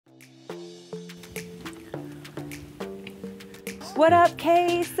What up,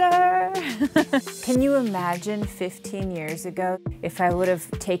 Kaysar? Can you imagine 15 years ago if I would have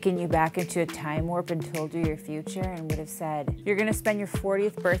taken you back into a time warp and told you your future and would have said, you're gonna spend your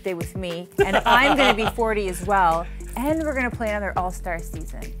 40th birthday with me and I'm gonna be 40 as well and we're gonna play another all-star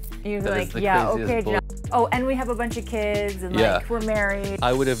season. And you'd be like, yeah, okay, Janelle. Oh, and we have a bunch of kids and like we're married.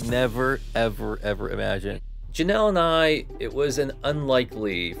 I would have never, ever, ever imagined. Janelle and I, it was an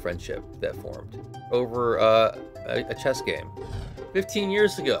unlikely friendship that formed over a chess game 15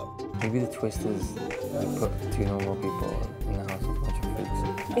 years ago. Maybe the twist is I put two normal people in the house with a bunch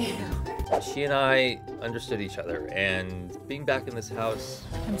of freaks. She and I understood each other, and being back in this house...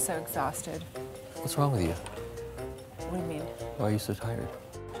 I'm so exhausted. What's wrong with you? What do you mean? Why are you so tired?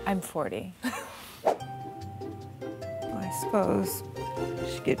 I'm 40. I suppose I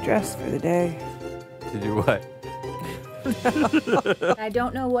should get dressed for the day. To do what? I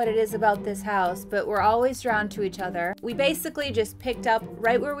don't know what it is about this house, but we're always drawn to each other. We basically just picked up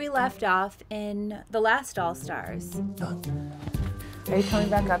right where we left off in the last All-Stars. Are you coming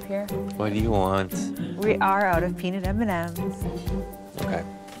back up here? What do you want? We are out of peanut M&Ms. Okay.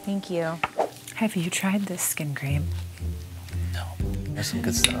 Thank you. Have you tried this skin cream? No. There's some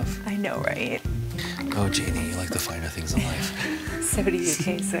good stuff. I know, right? Oh, Janie, you like the finer things in life. So do you,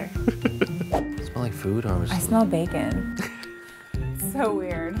 Kaysar. Smell like food, or I smell bacon. So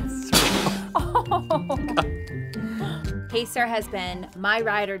weird. Kaysar has been my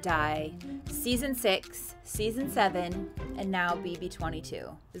ride or die, season 6, season 7, and now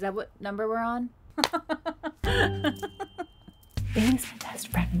BB22. Is that what number we're on? Bailey's my best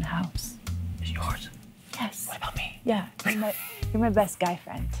friend in the house. Is yours? Yes. What about me? Yeah, you're my best guy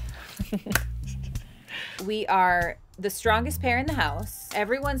friend. We are the strongest pair in the house.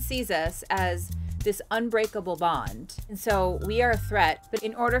 Everyone sees us as this unbreakable bond. And so we are a threat. But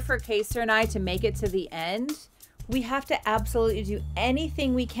in order for Kaysar and I to make it to the end, we have to absolutely do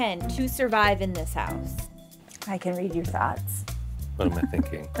anything we can to survive in this house. I can read your thoughts. What am I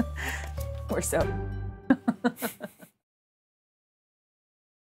thinking? We're so...